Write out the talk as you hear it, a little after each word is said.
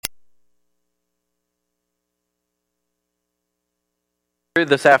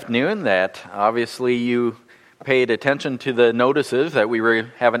This afternoon that obviously you paid attention to the notices that we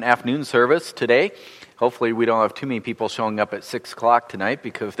were having afternoon service today. Hopefully we don't have too many people showing up at 6 o'clock tonight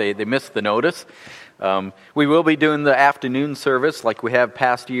because they missed the notice. We will be doing the afternoon service like we have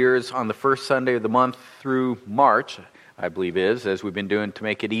past years on the first Sunday of the month through March, I believe is, as we've been doing to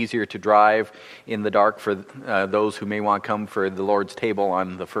make it easier to drive in the dark for those who may want to come for the Lord's table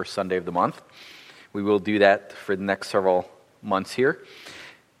on the first Sunday of the month. We will do that for the next several months here.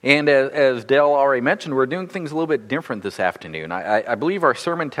 And as Dale already mentioned, we're doing things a little bit different this afternoon. I believe our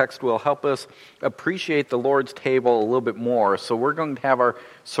sermon text will help us appreciate the Lord's table a little bit more. So we're going to have our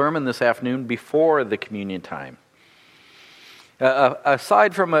sermon this afternoon before the communion time.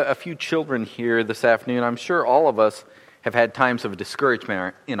 Aside from a few children here this afternoon, I'm sure all of us have had times of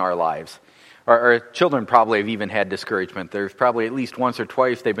discouragement in our lives. Our children probably have even had discouragement. There's probably at least once or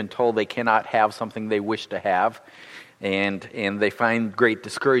twice they've been told they cannot have something they wish to have. And they find great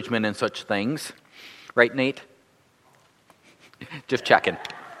discouragement in such things. Right, Nate? Just checking.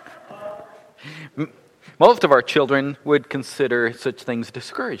 Most of our children would consider such things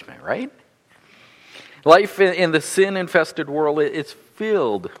discouragement, right? Life in the sin-infested world is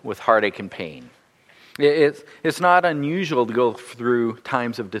filled with heartache and pain. It's not unusual to go through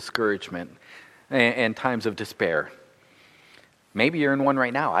times of discouragement and times of despair. Maybe you're in one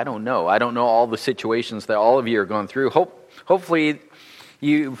right now. I don't know. I don't know all the situations that all of you are going through. Hopefully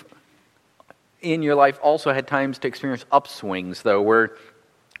you've, in your life, also had times to experience upswings, though, where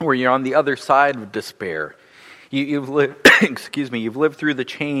you're on the other side of despair. You've lived, you've lived through the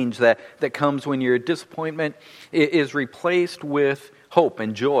change that comes when your disappointment is replaced with hope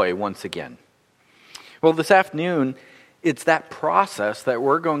and joy once again. Well, this afternoon, it's that process that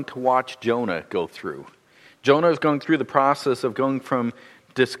we're going to watch Jonah go through. Jonah is going through the process of going from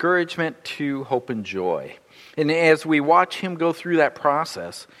discouragement to hope and joy. And as we watch him go through that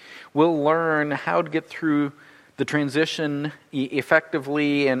process, we'll learn how to get through the transition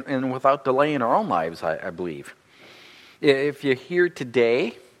effectively and without delay in our own lives, I believe. If you're here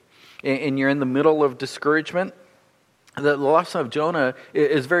today and you're in the middle of discouragement, the lesson of Jonah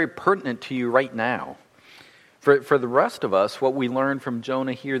is very pertinent to you right now. For the rest of us, what we learn from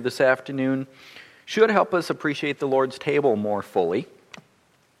Jonah here this afternoon should help us appreciate the Lord's table more fully.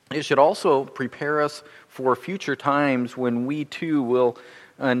 It should also prepare us for future times when we too will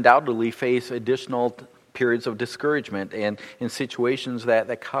undoubtedly face additional periods of discouragement and in situations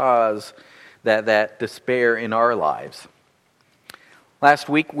that cause that despair in our lives. Last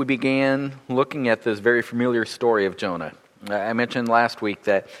week we began looking at this very familiar story of Jonah. I mentioned last week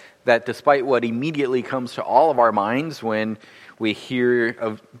that despite what immediately comes to all of our minds when we hear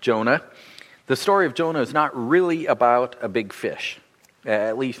of Jonah, the story of Jonah is not really about a big fish,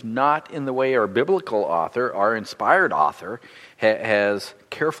 at least not in the way our biblical author, our inspired author, has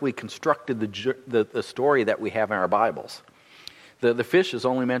carefully constructed the story that we have in our Bibles. The fish is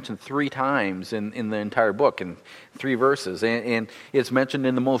only mentioned 3 times in the entire book, in 3 verses, and it's mentioned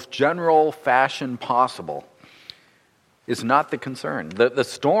in the most general fashion possible. Is not the concern. The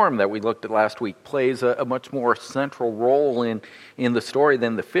storm that we looked at last week plays a much more central role in the story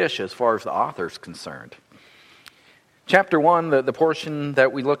than the fish as far as the author is concerned. Chapter 1, the portion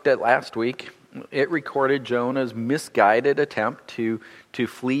that we looked at last week, it recorded Jonah's misguided attempt to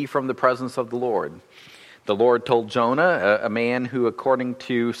flee from the presence of the Lord. The Lord told Jonah, a man who, according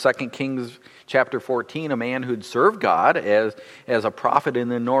to 2 Kings chapter 14, a man who'd served God as a prophet in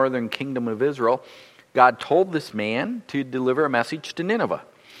the northern kingdom of Israel, God told this man to deliver a message to Nineveh,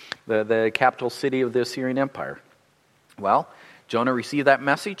 the capital city of the Assyrian Empire. Well, Jonah received that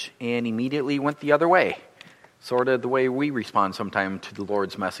message and immediately went the other way, sort of the way we respond sometimes to the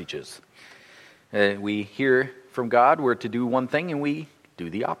Lord's messages. We hear from God we're to do one thing and we do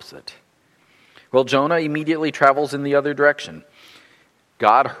the opposite. Well, Jonah immediately travels in the other direction.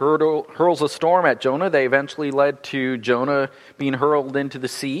 God hurls a storm at Jonah that eventually led to Jonah being hurled into the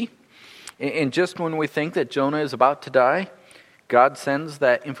sea. And just when we think that Jonah is about to die, God sends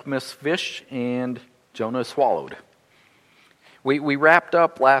that infamous fish and Jonah is swallowed. We wrapped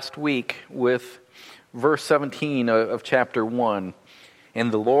up last week with verse 17 of chapter 1.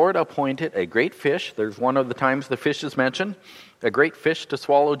 And the Lord appointed a great fish, there's one of the times the fish is mentioned, a great fish to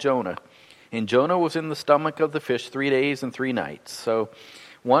swallow Jonah. And Jonah was in the stomach of the fish 3 days and 3 nights. So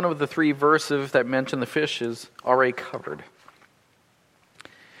one of the 3 verses that mention the fish is already covered.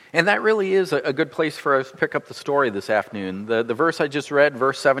 And that really is a good place for us to pick up the story this afternoon. The verse I just read,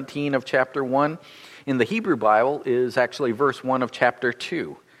 verse 17 of chapter 1, in the Hebrew Bible is actually verse 1 of chapter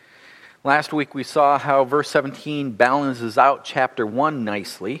 2. Last week we saw how verse 17 balances out chapter 1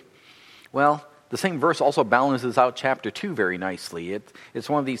 nicely. Well, the same verse also balances out chapter 2 very nicely. It's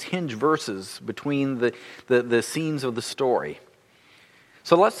one of these hinge verses between the scenes of the story.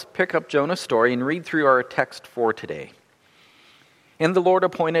 So let's pick up Jonah's story and read through our text for today. And the Lord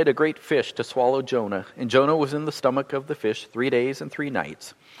appointed a great fish to swallow Jonah, and Jonah was in the stomach of the fish 3 days and 3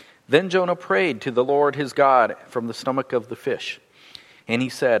 nights. Then Jonah prayed to the Lord his God from the stomach of the fish. And he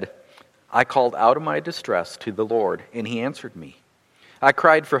said, I called out of my distress to the Lord, and he answered me. I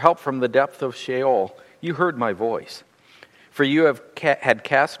cried for help from the depth of Sheol. You heard my voice. For you had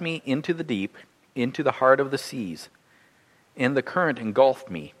cast me into the deep, into the heart of the seas, and the current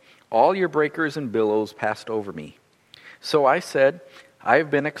engulfed me. All your breakers and billows passed over me. So I said, I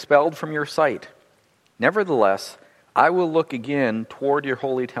have been expelled from your sight. Nevertheless, I will look again toward your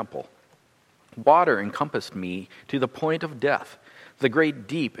holy temple. Water encompassed me to the point of death. The great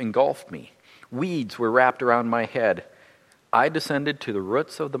deep engulfed me. Weeds were wrapped around my head. I descended to the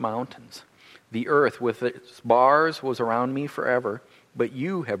roots of the mountains. The earth with its bars was around me forever. But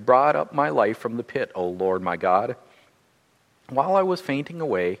you have brought up my life from the pit, O Lord my God. While I was fainting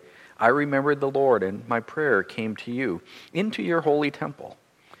away, I remembered the Lord, and my prayer came to you, into your holy temple.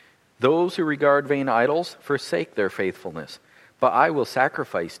 Those who regard vain idols forsake their faithfulness, but I will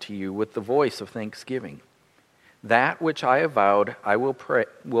sacrifice to you with the voice of thanksgiving. That which I have vowed I will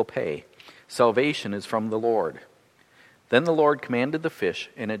pay. Salvation is from the Lord. Then the Lord commanded the fish,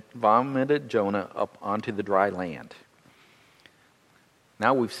 and it vomited Jonah up onto the dry land.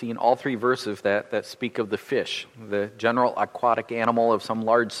 Now we've seen all 3 verses that speak of the fish, the general aquatic animal of some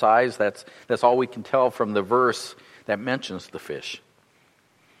large size. That's all we can tell from the verse that mentions the fish.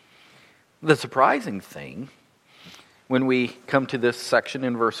 The surprising thing, when we come to this section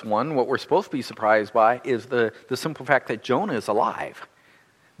in verse 1, what we're supposed to be surprised by is the simple fact that Jonah is alive.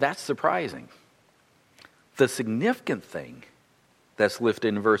 That's surprising. The significant thing that's lifted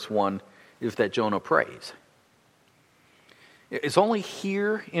in verse 1 is that Jonah prays. It's only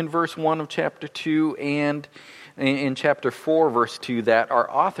here in verse 1 of chapter 2 and in chapter 4, verse 2, that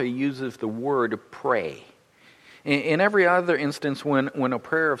our author uses the word pray. In every other instance, when a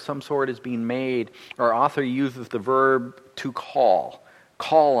prayer of some sort is being made, our author uses the verb to call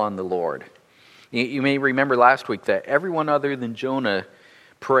on the Lord. You may remember last week that everyone other than Jonah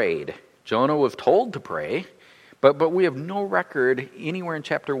prayed. Jonah was told to pray, but we have no record anywhere in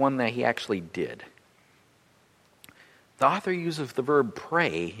chapter 1 that he actually did. The author uses the verb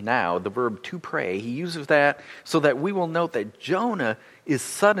pray now, the verb to pray. He uses that so that we will note that Jonah is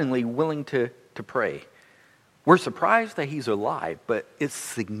suddenly willing to pray. We're surprised that he's alive, but it's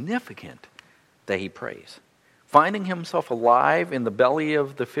significant that he prays. Finding himself alive in the belly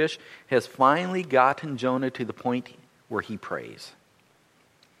of the fish has finally gotten Jonah to the point where he prays.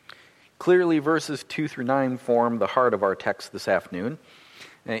 Clearly, verses 2 through 9 form the heart of our text this afternoon.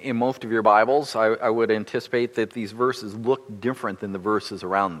 In most of your Bibles, I would anticipate that these verses look different than the verses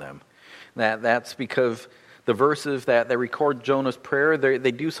around them. That's because the verses that record Jonah's prayer,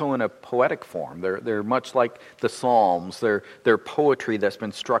 they do so in a poetic form. They're much like the Psalms. They're poetry that's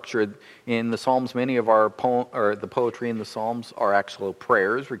been structured in the Psalms. Many of the poetry in the Psalms are actual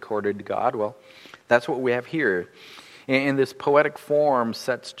prayers recorded to God. Well, that's what we have here. And this poetic form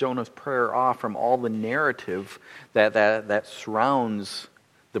sets Jonah's prayer off from all the narrative that surrounds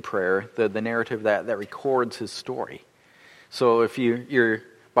the prayer, the narrative that records his story. So if your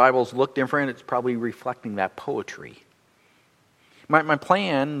Bibles look different, it's probably reflecting that poetry. My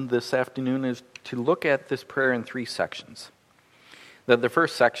plan this afternoon is to look at this prayer in 3 sections. The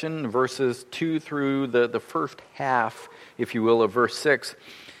first section, verses 2 through the first half, if you will, of verse 6,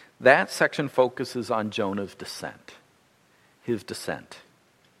 that section focuses on Jonah's descent. His descent.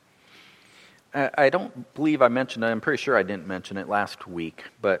 I don't believe I mentioned it. I'm pretty sure I didn't mention it last week.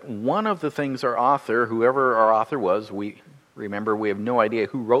 But one of the things our author, whoever our author was, we have no idea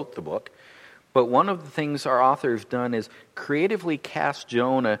who wrote the book. But one of the things our author has done is creatively cast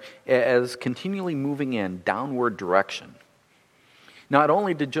Jonah as continually moving in downward direction. Not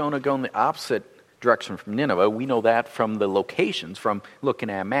only did Jonah go in the opposite direction from Nineveh, we know that from the locations, from looking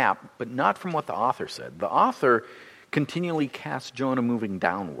at a map, but not from what the author said. The author continually cast Jonah moving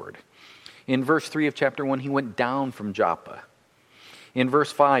downward. In verse 3 of chapter 1, he went down from Joppa. In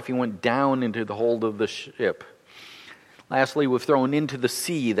verse 5, he went down into the hold of the ship. Lastly, we're thrown into the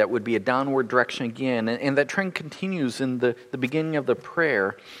sea. That would be a downward direction again. And that trend continues in the beginning of the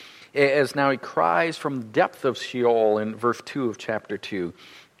prayer, as now he cries from the depth of Sheol in verse 2 of chapter 2.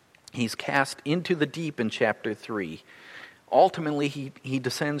 He's cast into the deep in chapter 3. Ultimately, he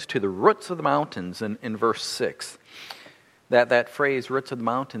descends to the roots of the mountains in verse 6. That phrase, roots of the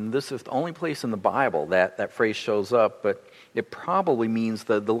mountain, this is the only place in the Bible that phrase shows up, but it probably means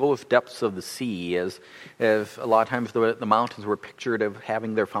the lowest depths of the sea, as a lot of times the mountains were pictured of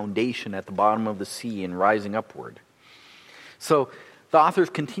having their foundation at the bottom of the sea and rising upward. So the author is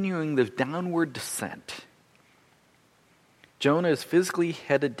continuing this downward descent. Jonah is physically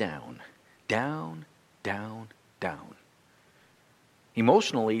headed down, down, down, down.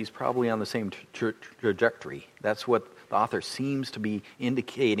 Emotionally, he's probably on the same trajectory. That's what the author seems to be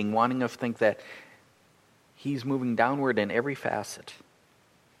indicating, wanting us to think that he's moving downward in every facet.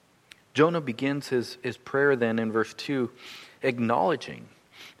 Jonah begins his prayer then in verse 2, acknowledging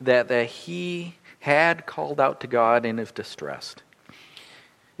that he had called out to God in his distress.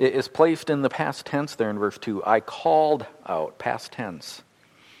 It is placed in the past tense there in verse 2. I called out, past tense.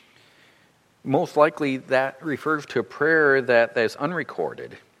 Most likely that refers to a prayer that is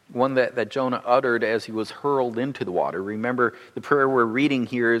unrecorded, one that Jonah uttered as he was hurled into the water. Remember, the prayer we're reading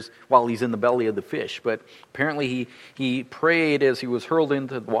here is while he's in the belly of the fish, but apparently he prayed as he was hurled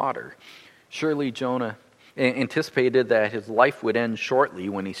into the water. Surely Jonah anticipated that his life would end shortly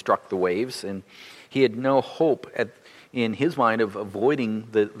when he struck the waves, and he had no hope in his mind of avoiding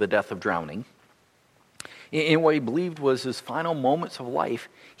the death of drowning. In what he believed was his final moments of life,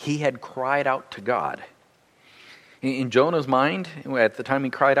 he had cried out to God. In Jonah's mind, at the time he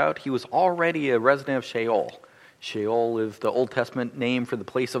cried out, he was already a resident of Sheol. Sheol is the Old Testament name for the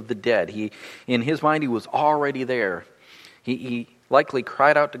place of the dead. In his mind, he was already there. He likely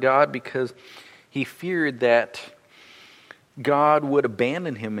cried out to God because he feared that God would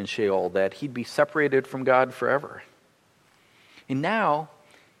abandon him in Sheol, that he'd be separated from God forever. And now,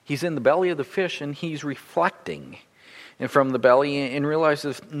 he's in the belly of the fish and he's reflecting from the belly and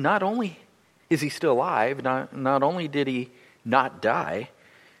realizes not only is he still alive, not only did he not die,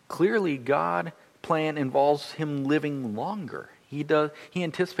 clearly God's plan involves him living longer. He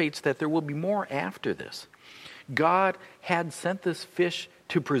anticipates that there will be more after this. God had sent this fish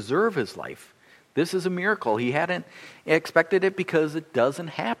to preserve his life. This is a miracle. He hadn't expected it because it doesn't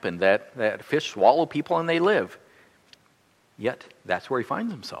happen, that fish swallow people and they live. Yet, that's where he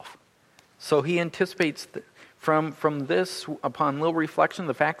finds himself. So he anticipates from this, upon little reflection,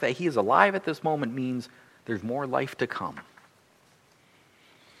 the fact that he is alive at this moment means there's more life to come.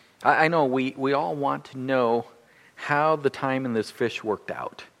 I know we all want to know how the time in this fish worked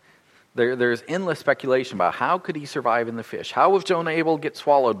out. There's endless speculation about how could he survive in the fish. How was Jonah able to get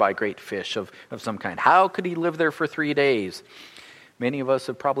swallowed by a great fish of some kind? How could he live there for 3 days? Many of us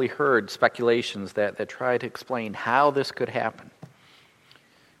have probably heard speculations that try to explain how this could happen.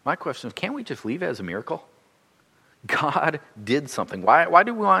 My question is, can't we just leave it as a miracle? God did something. Why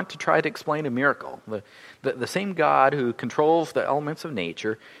do we want to try to explain a miracle? The same God who controls the elements of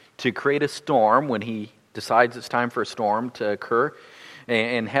nature to create a storm when he decides it's time for a storm to occur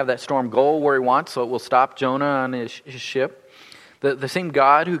and have that storm go where he wants so it will stop Jonah on his ship. The same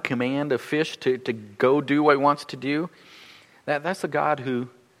God who commands a fish to go do what he wants to do. That's the God who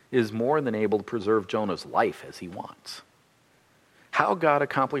is more than able to preserve Jonah's life as he wants. How God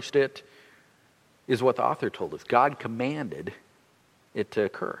accomplished it is what the author told us. God commanded it to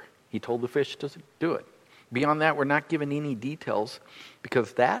occur. He told the fish to do it. Beyond that, we're not given any details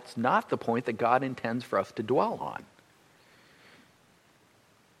because that's not the point that God intends for us to dwell on.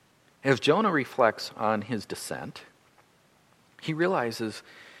 As Jonah reflects on his descent, he realizes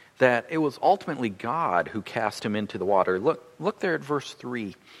that it was ultimately God who cast him into the water. Look there at verse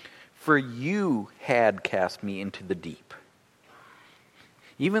 3. For you had cast me into the deep.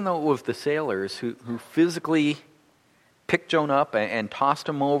 Even though it was the sailors who physically picked Jonah up and tossed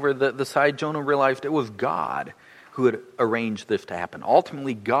him over the side, Jonah realized it was God who had arranged this to happen.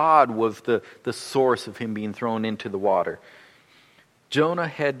 Ultimately, God was the source of him being thrown into the water. Jonah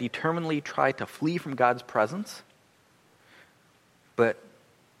had determinedly tried to flee from God's presence, but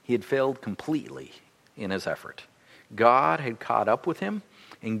he had failed completely in his effort. God had caught up with him,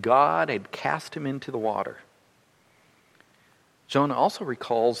 and God had cast him into the water. Jonah also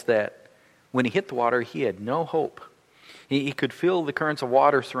recalls that when he hit the water, he had no hope. He could feel the currents of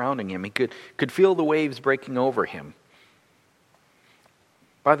water surrounding him. He could feel the waves breaking over him.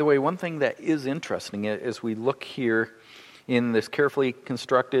 By the way, one thing that is interesting as we look here in this carefully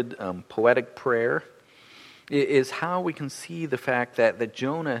constructed poetic prayer is how we can see the fact that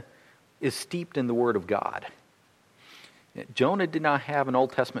Jonah is steeped in the Word of God. Jonah did not have an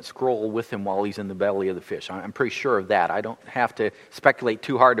Old Testament scroll with him while he's in the belly of the fish. I'm pretty sure of that. I don't have to speculate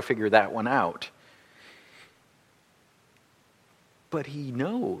too hard to figure that one out. But he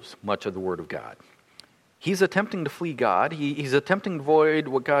knows much of the Word of God. He's attempting to flee God. He's attempting to avoid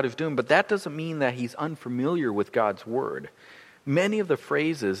what God is doing, but that doesn't mean that he's unfamiliar with God's Word. Many of the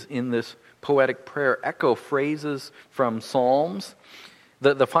phrases in this poetic prayer echo phrases from Psalms.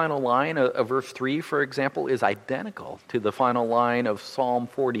 The final line of verse 3, for example, is identical to the final line of Psalm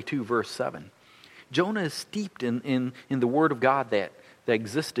 42, verse 7. Jonah is steeped in the Word of God that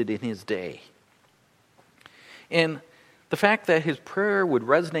existed in his day. And the fact that his prayer would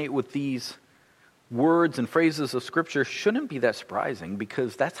resonate with these words and phrases of Scripture shouldn't be that surprising,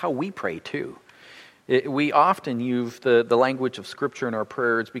 because that's how we pray too. We often use the language of Scripture in our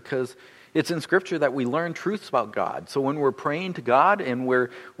prayers because it's in Scripture that we learn truths about God. So when we're praying to God and we're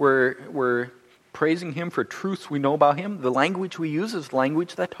praising Him for truths we know about Him, the language we use is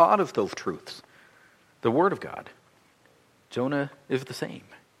language that taught us those truths. The Word of God. Jonah is the same.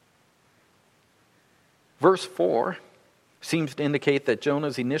 Verse 4 seems to indicate that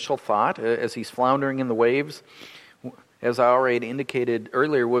Jonah's initial thought, as he's floundering in the waves, as I already indicated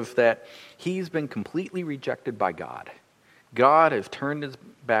earlier, was that he's been completely rejected by God. God has turned his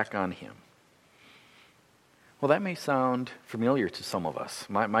back on him. Well, that may sound familiar to some of us.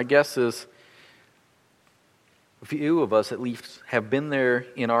 My guess is a few of us at least have been there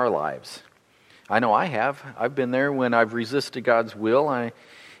in our lives. I know I have. I've been there when I've resisted God's will.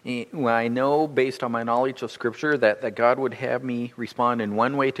 When I know, based on my knowledge of Scripture, that God would have me respond in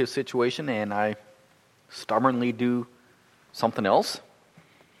one way to a situation, and I stubbornly do something else.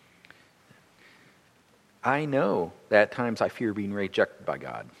 I know that at times I fear being rejected by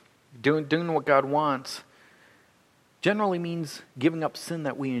God. Doing what God wants generally means giving up sin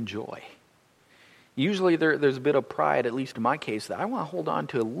that we enjoy. Usually there's a bit of pride, at least in my case, that I want to hold on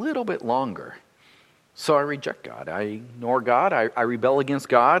to a little bit longer. So I reject God. I ignore God. I rebel against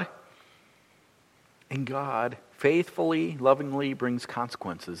God. And God faithfully, lovingly brings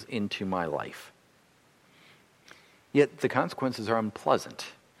consequences into my life. Yet the consequences are unpleasant.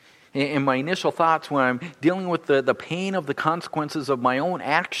 And my initial thoughts when I'm dealing with the pain of the consequences of my own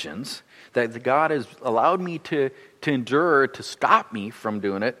actions that God has allowed me to endure to stop me from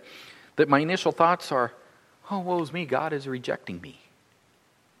doing it, that my initial thoughts are, oh, woe is me, God is rejecting me.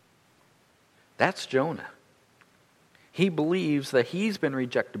 That's Jonah. He believes that he's been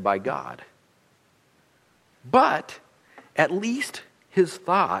rejected by God. But at least his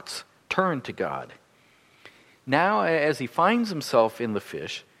thoughts turn to God. Now, as he finds himself in the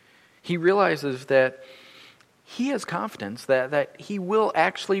fish, he realizes that he has confidence that he will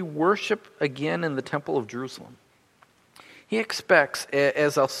actually worship again in the temple of Jerusalem. He expects,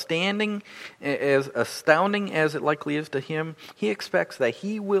 as astounding as it likely is to him, he expects that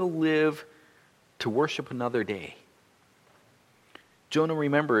he will live to worship another day. Jonah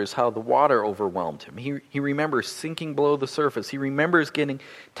remembers how the water overwhelmed him. He remembers sinking below the surface. He remembers getting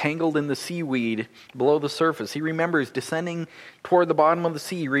tangled in the seaweed below the surface. He remembers descending toward the bottom of the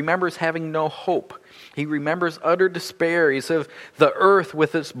sea. He remembers having no hope. He remembers utter despair. He says, the earth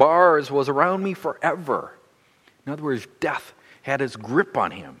with its bars was around me forever. In other words, death had its grip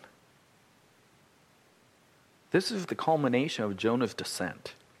on him. This is the culmination of Jonah's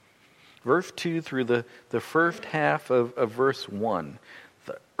descent. Verse 2 through the first half of verse 1.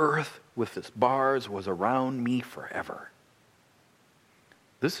 The earth with its bars was around me forever.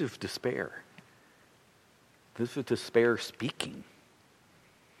 This is despair. This is despair speaking.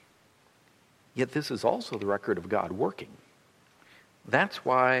 Yet this is also the record of God working. That's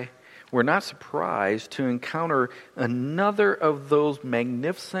why we're not surprised to encounter another of those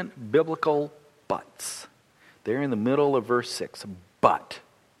magnificent biblical buts. There in the middle of verse 6. But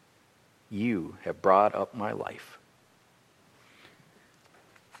you have brought up my life.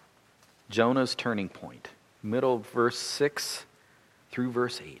 Jonah's turning point. Middle of verse 6 through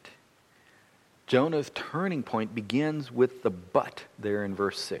verse 8. Jonah's turning point begins with the but there in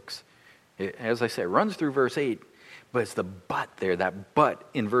verse 6. As I said, it runs through verse 8, but it's the but there. That but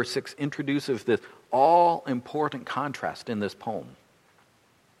in verse 6 introduces this all-important contrast in this poem.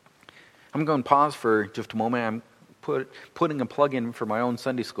 I'm going to pause for just a moment. I'm putting a plug in for my own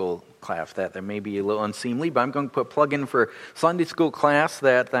Sunday school class that may be a little unseemly, but I'm going to put a plug in for Sunday school class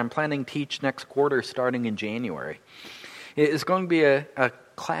that I'm planning to teach next quarter starting in January. It's going to be a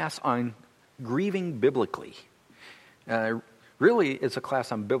class on grieving biblically. Really, it's a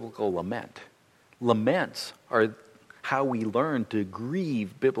class on biblical lament. Laments are how we learn to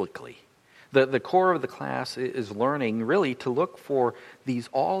grieve biblically. The core of the class is learning really to look for these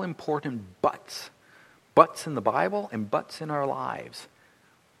all-important buts. Buts in the Bible and buts in our lives,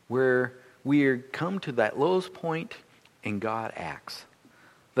 where we come to that lowest point and God acts.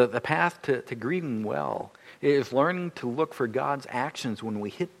 The path to grieving well is learning to look for God's actions when we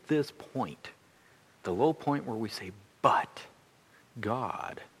hit this point, the low point where we say, but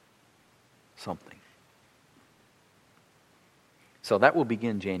God, something. So that will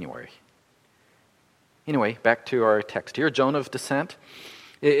begin January. Anyway, back to our text here. Jonah's descent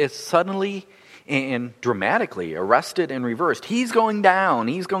is suddenly and dramatically arrested and reversed. He's going down.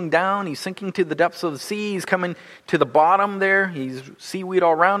 He's sinking to the depths of the sea. He's coming to the bottom there. He's seaweed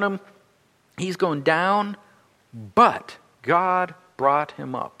all around him. He's going down, but God brought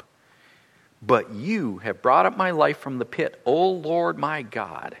him up. But you have brought up my life from the pit, O Lord my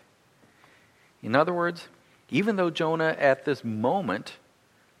God. In other words, even though Jonah at this moment,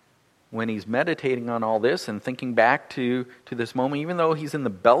 when he's meditating on all this and thinking back to this moment, even though he's in the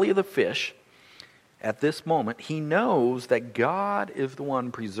belly of the fish, at this moment, he knows that God is the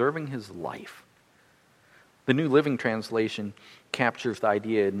one preserving his life. The New Living Translation captures the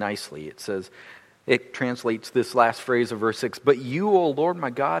idea nicely. It translates this last phrase of verse 6, but you, O Lord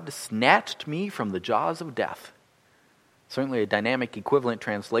my God, snatched me from the jaws of death. Certainly a dynamic equivalent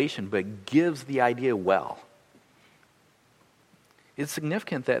translation, but gives the idea well. It's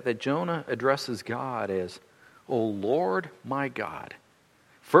significant that Jonah addresses God as, O Lord my God.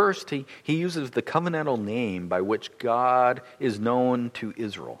 First, he uses the covenantal name by which God is known to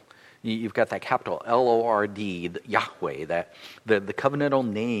Israel. You've got that capital L-O-R-D, Yahweh, the covenantal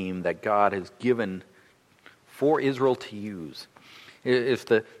name that God has given for Israel to use. It's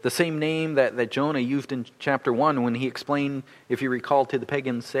the same name that Jonah used in chapter 1 when he explained, if you recall, to the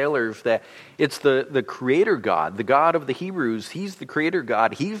pagan sailors that it's the creator God, the God of the Hebrews. He's the creator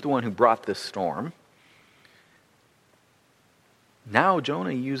God. He's the one who brought this storm. Now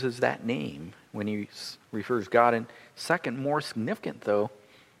Jonah uses that name when he refers to God. And second, more significant though,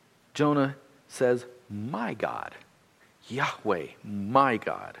 Jonah says, my God, Yahweh, my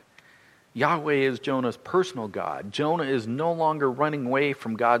God. Yahweh is Jonah's personal God. Jonah is no longer running away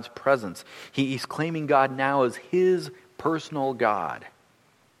from God's presence. He's claiming God now as his personal God.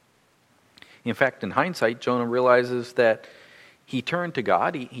 In fact, in hindsight, Jonah realizes that he turned to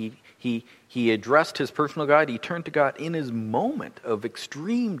God. He addressed his personal God. He turned to God in his moment of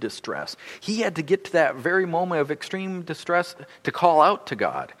extreme distress. He had to get to that very moment of extreme distress to call out to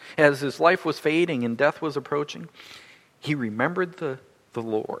God. As his life was fading and death was approaching, he remembered the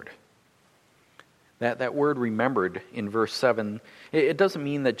Lord. That word remembered in verse 7, it doesn't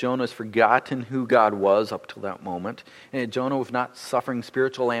mean that Jonah's forgotten who God was up till that moment. Jonah was not suffering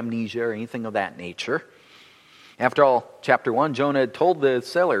spiritual amnesia or anything of that nature. After all, chapter 1, Jonah had told the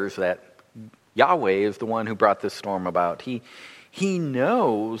sailors that Yahweh is the one who brought this storm about. He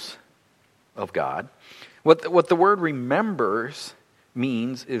knows of God. What the word remembers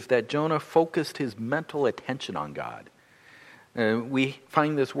means is that Jonah focused his mental attention on God. We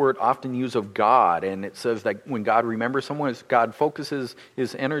find this word often used of God, and it says that when God remembers someone, God focuses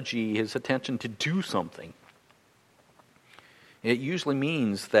his energy, his attention to do something. It usually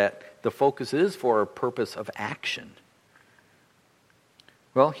means that the focus is for a purpose of action.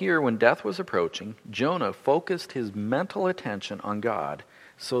 Well, here, when death was approaching, Jonah focused his mental attention on God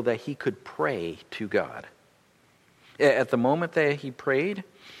so that he could pray to God. At the moment that he prayed,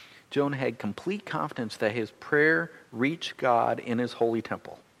 Jonah had complete confidence that his prayer reached God in his holy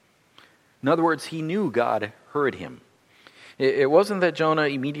temple. In other words, he knew God heard him. It wasn't that Jonah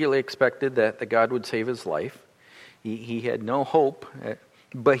immediately expected that God would save his life. He had no hope,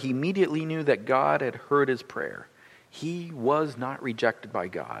 but he immediately knew that God had heard his prayer. He was not rejected by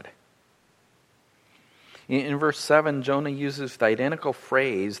God. In verse 7, Jonah uses the identical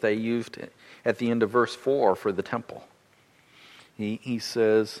phrase they used at the end of verse 4 for the temple. He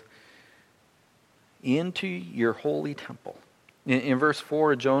says, into your holy temple. In verse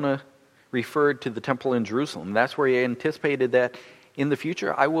 4, Jonah referred to the temple in Jerusalem. That's where he anticipated that in the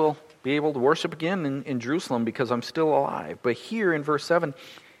future I will be able to worship again in Jerusalem because I'm still alive. But here in verse 7,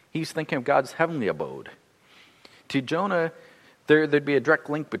 he's thinking of God's heavenly abode. To Jonah, there'd be a direct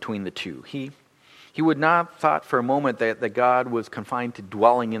link between the two. He would not have thought for a moment that God was confined to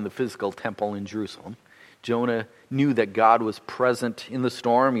dwelling in the physical temple in Jerusalem. Jonah knew that God was present in the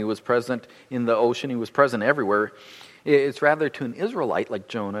storm. He was present in the ocean. He was present everywhere. It's rather to an Israelite like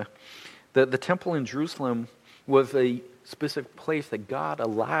Jonah that the temple in Jerusalem was a specific place that God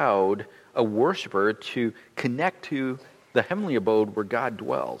allowed a worshiper to connect to the heavenly abode where God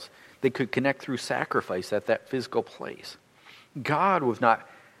dwells. They could connect through sacrifice at that physical place. God was not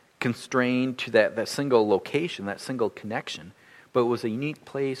constrained to that single location, that single connection, but it was a unique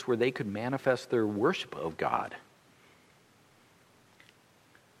place where they could manifest their worship of God.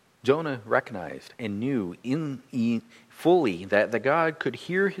 Jonah recognized and knew fully that God could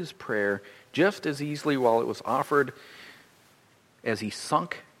hear his prayer just as easily while it was offered as he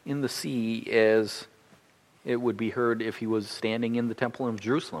sunk in the sea as it would be heard if he was standing in the temple of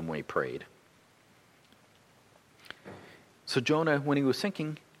Jerusalem when he prayed. So Jonah, when he was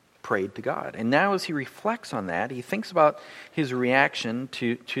sinking, prayed to God. And now as he reflects on that, he thinks about his reaction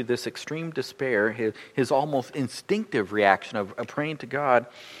to this extreme despair, his almost instinctive reaction of praying to God.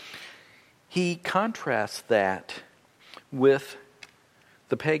 He contrasts that with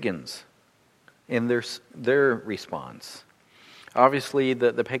the pagans and their response. Obviously,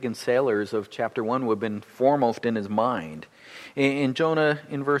 the pagan sailors of chapter 1 would have been foremost in his mind. In Jonah,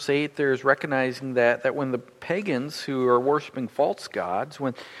 in verse 8, there's recognizing that when the pagans who are worshiping false gods,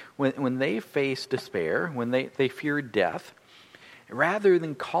 when they face despair, when they fear death, rather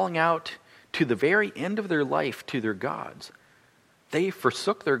than calling out to the very end of their life to their gods, they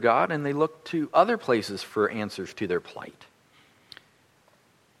forsook their God and they looked to other places for answers to their plight.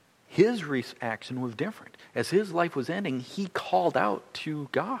 His reaction was different. As his life was ending, he called out to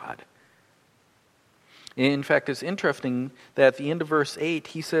God. In fact, it's interesting that at the end of verse 8,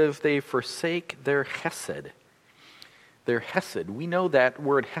 he says they forsake their hesed. Their hesed. We know that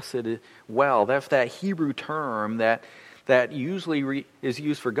word hesed well. That's that Hebrew term that usually is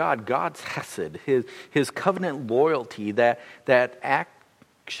used for God. God's hesed, his covenant loyalty, that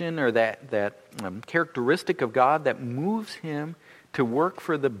action or that characteristic of God that moves him to work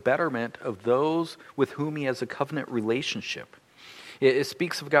for the betterment of those with whom he has a covenant relationship. It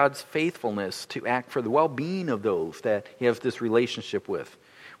speaks of God's faithfulness to act for the well-being of those that he has this relationship with.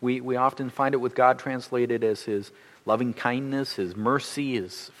 We often find it with God translated as his loving kindness, his mercy,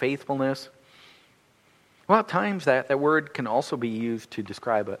 his faithfulness. Well, at times that word can also be used to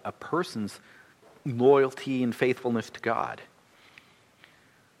describe a person's loyalty and faithfulness to God.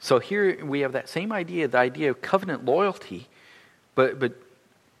 So here we have that same idea, the idea of covenant loyalty, but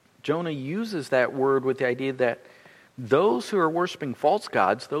Jonah uses that word with the idea that those who are worshiping false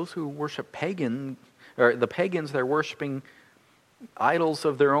gods, those who worship the pagans that are worshiping idols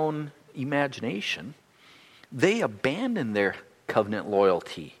of their own imagination, they abandon their covenant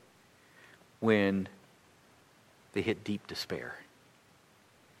loyalty when they hit deep despair.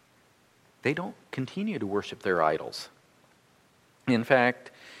 They don't continue to worship their idols. In fact,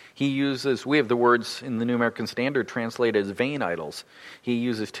 we have the words in the New American Standard translated as vain idols. He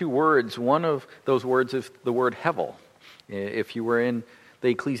uses two words. One of those words is the word hevel. If you were in the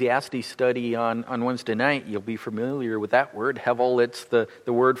Ecclesiastes study on Wednesday night, you'll be familiar with that word. Hevel, it's the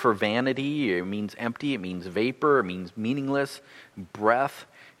word for vanity. It means empty. It means vapor. It means meaningless. Breath.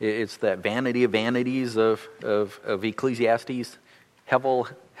 It's that vanity of vanities of Ecclesiastes.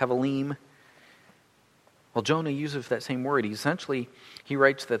 Hevelim. Well, Jonah uses that same word. He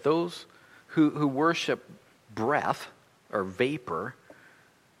writes that those who worship breath or vapor,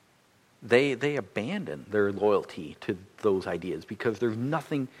 they abandon their loyalty to those ideas because there's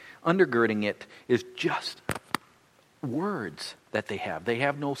nothing undergirding it. Is just words that they have. They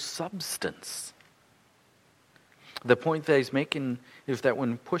have no substance. The point that he's making is that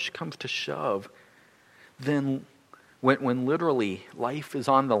when push comes to shove, then when literally life is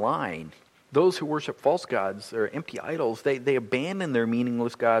on the line, those who worship false gods or empty idols, they abandon their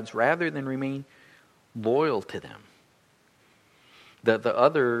meaningless gods rather than remain loyal to them. The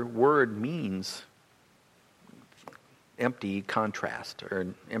other word means empty contrast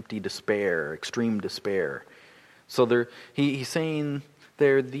or empty despair, extreme despair. So he's saying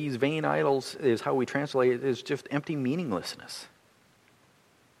these vain idols is how we translate it, is just empty meaninglessness.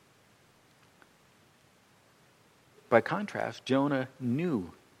 By contrast, Jonah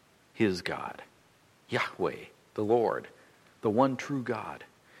knew his God, Yahweh, the Lord, the one true God.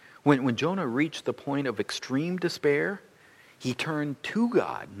 When Jonah reached the point of extreme despair, he turned to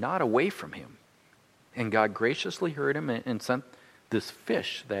God, not away from him. And God graciously heard him and sent this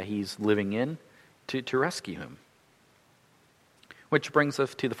fish that he's living in to rescue him. Which brings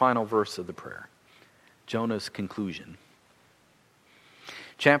us to the final verse of the prayer, Jonah's conclusion.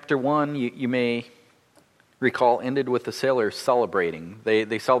 Chapter 1, you may recall, ended with the sailors celebrating.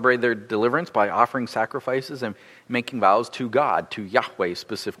 They celebrated their deliverance by offering sacrifices and making vows to God, to Yahweh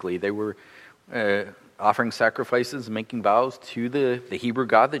specifically. They were offering sacrifices and making vows to the Hebrew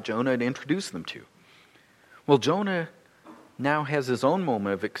God that Jonah had introduced them to. Well, Jonah now has his own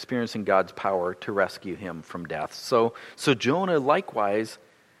moment of experiencing God's power to rescue him from death. So Jonah likewise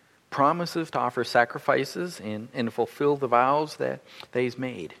promises to offer sacrifices and fulfill the vows that he's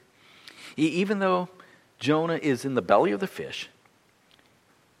made. Even though Jonah is in the belly of the fish,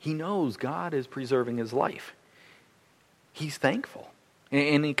 he knows God is preserving his life. He's thankful.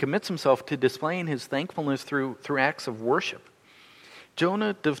 And he commits himself to displaying his thankfulness through acts of worship.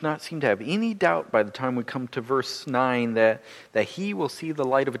 Jonah does not seem to have any doubt by the time we come to verse 9 that he will see the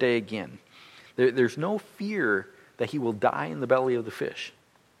light of day again. There's no fear that he will die in the belly of the fish.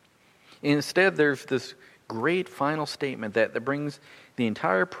 Instead, there's this great final statement that brings the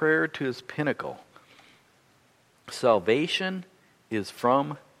entire prayer to its pinnacle. Salvation is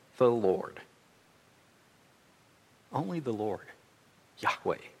from the Lord. Only the Lord,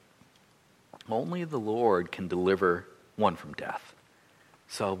 Yahweh. Only the Lord can deliver one from death.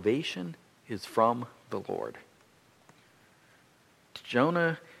 Salvation is from the Lord.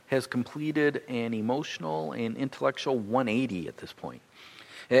 Jonah has completed an emotional and intellectual 180 at this point.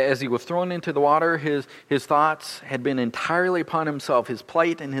 As he was thrown into the water, his thoughts had been entirely upon himself, his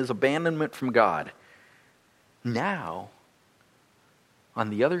plight and his abandonment from God. Now, on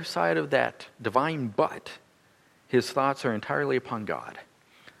the other side of that divine but, his thoughts are entirely upon God,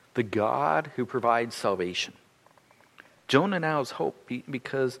 the God who provides salvation. Jonah now has hope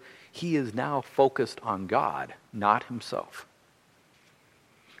because he is now focused on God, not himself.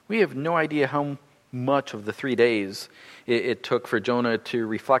 We have no idea how much of the 3 days it took for Jonah to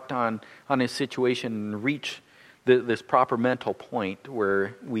reflect on his situation and reach this proper mental point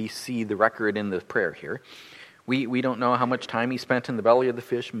where we see the record in the prayer here. We don't know how much time he spent in the belly of the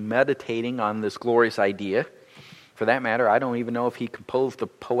fish meditating on this glorious idea. For that matter, I don't even know if he composed the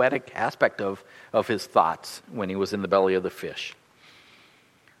poetic aspect of his thoughts when he was in the belly of the fish.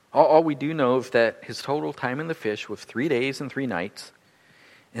 All we do know is that his total time in the fish was 3 days and 3 nights.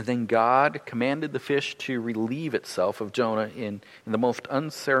 And then God commanded the fish to relieve itself of Jonah in the most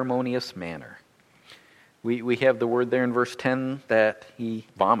unceremonious manner. We have the word there in verse 10 that he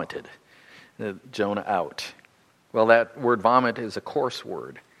vomited Jonah out. Well, that word vomit is a coarse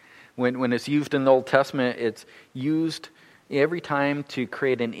word. When it's used in the Old Testament, it's used every time to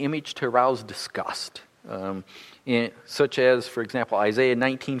create an image to arouse disgust. Such as, for example, Isaiah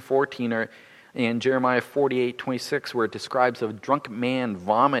 19:14 or in Jeremiah 48:26, where it describes a drunken man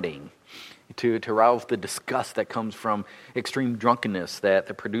vomiting to arouse the disgust that comes from extreme drunkenness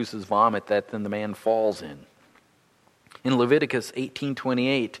that produces vomit that then the man falls in. In Leviticus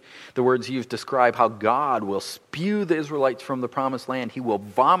 18:28, the words used describe how God will spew the Israelites from the promised land. He will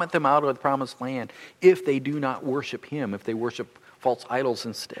vomit them out of the promised land if they do not worship him, if they worship false idols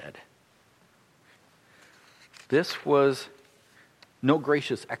instead. This was no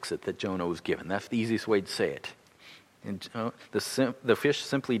gracious exit that Jonah was given. That's the easiest way to say it. And the fish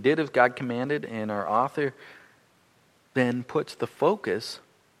simply did as God commanded, and our author then puts the focus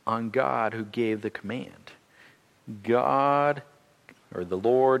on God who gave the command. God, or the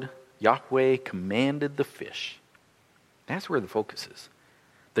Lord, Yahweh, commanded the fish. That's where the focus is.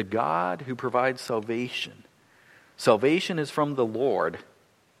 The God who provides salvation. Salvation is from the Lord.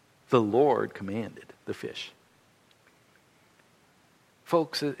 The Lord commanded the fish.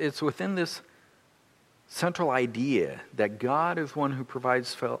 Folks, it's within this central idea that God is one who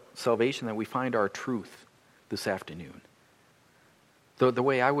provides salvation that we find our truth this afternoon. The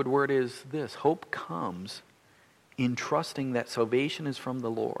way I would word it is this: hope comes in trusting that salvation is from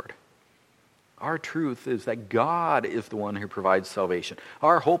the Lord. Our truth is that God is the one who provides salvation.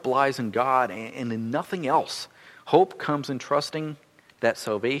 Our hope lies in God and in nothing else. Hope comes in trusting that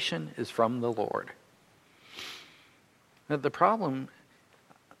salvation is from the Lord. Now, the problem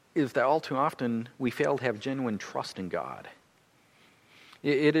is that all too often we fail to have genuine trust in God.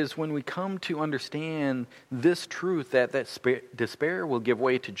 It is when we come to understand this truth that despair will give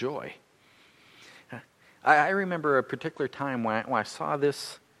way to joy. I remember a particular time when I saw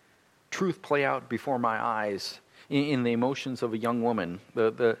this truth play out before my eyes in the emotions of a young woman.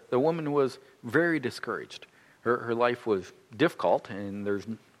 The woman was very discouraged. Her life was difficult, and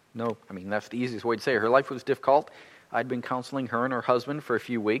that's the easiest way to say it. Her life was difficult. I'd been counseling her and her husband for a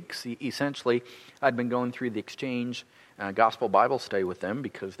few weeks. Essentially, I'd been going through the exchange gospel Bible study with them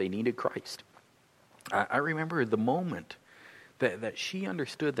because they needed Christ. I remember the moment that she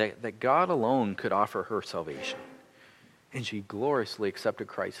understood that God alone could offer her salvation. And she gloriously accepted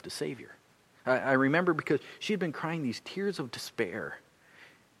Christ as Savior. I remember because she had been crying these tears of despair.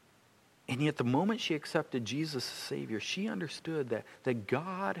 And yet the moment she accepted Jesus as Savior, she understood that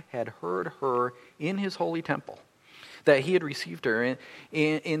God had heard her in his holy temple, that he had received her.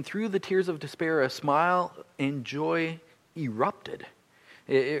 And through the tears of despair, a smile and joy erupted.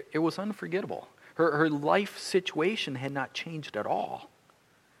 It was unforgettable. Her life situation had not changed at all.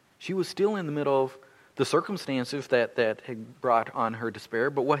 She was still in the middle of the circumstances that had brought on her despair,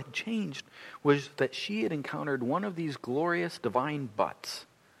 but what had changed was that she had encountered one of these glorious divine buts.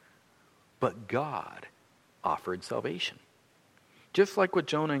 But God offered salvation. Just like what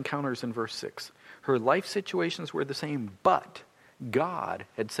Jonah encounters in verse 6. Her life situations were the same, but God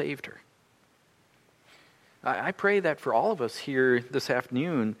had saved her. I pray that for all of us here this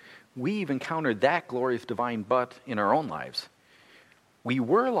afternoon, we've encountered that glorious divine but in our own lives. We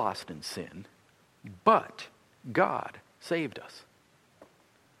were lost in sin, but God saved us.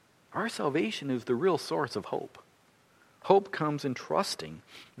 Our salvation is the real source of hope. Hope comes in trusting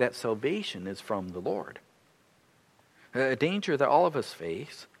that salvation is from the Lord. A danger that all of us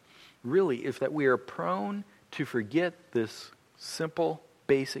face really is that we are prone to forget this simple,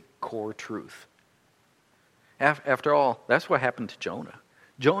 basic, core truth. After all, that's what happened to Jonah.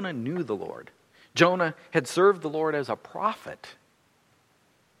 Jonah knew the Lord. Jonah had served the Lord as a prophet.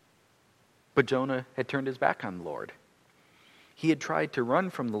 But Jonah had turned his back on the Lord. He had tried to run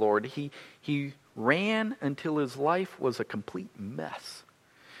from the Lord. He ran until his life was a complete mess,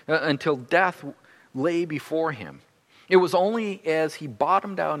 until death lay before him. It was only as he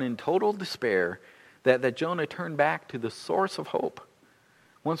bottomed out in total despair that Jonah turned back to the source of hope,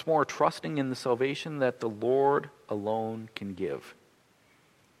 once more trusting in the salvation that the Lord alone can give.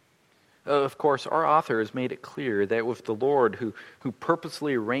 Of course, our author has made it clear that it was the Lord who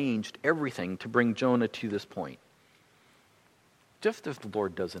purposely arranged everything to bring Jonah to this point. Just as the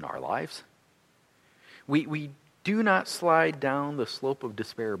Lord does in our lives. We do not slide down the slope of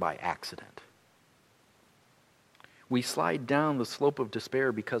despair by accident. We slide down the slope of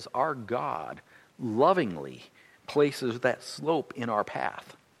despair because our God lovingly places that slope in our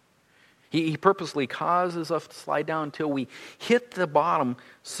path. He purposely causes us to slide down until we hit the bottom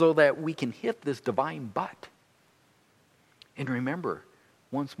so that we can hit this divine butt. And remember,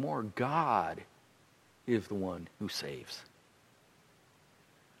 once more, God is the one who saves.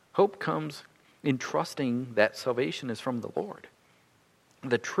 Hope comes in trusting that salvation is from the Lord.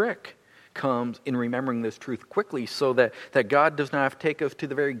 The trick comes in remembering this truth quickly so that God does not have to take us to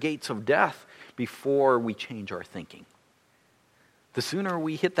the very gates of death before we change our thinking. The sooner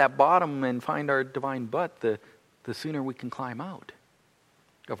we hit that bottom and find our divine butt, the sooner we can climb out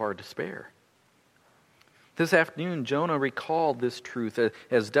of our despair. This afternoon, Jonah recalled this truth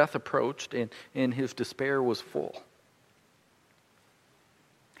as death approached and his despair was full.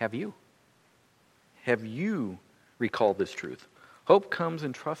 Have you? Have you recalled this truth? Hope comes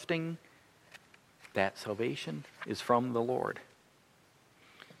in trusting that salvation is from the Lord.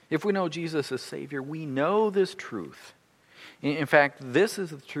 If we know Jesus as Savior, we know this truth. In fact, this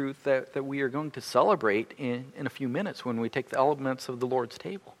is the truth that we are going to celebrate in a few minutes when we take the elements of the Lord's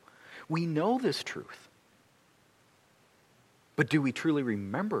table. We know this truth. But do we truly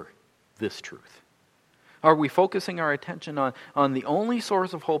remember this truth? Are we focusing our attention on the only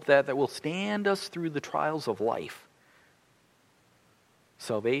source of hope that will stand us through the trials of life?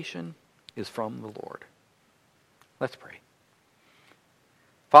 Salvation is from the Lord. Let's pray.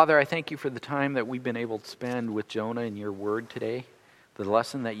 Father, I thank you for the time that we've been able to spend with Jonah in your word today, the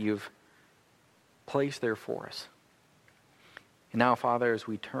lesson that you've placed there for us. And now, Father, as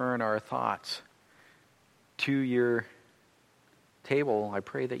we turn our thoughts to your table, I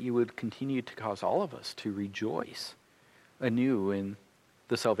pray that you would continue to cause all of us to rejoice anew in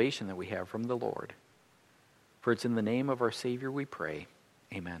the salvation that we have from the Lord. For it's in the name of our Savior we pray.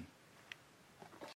 Amen.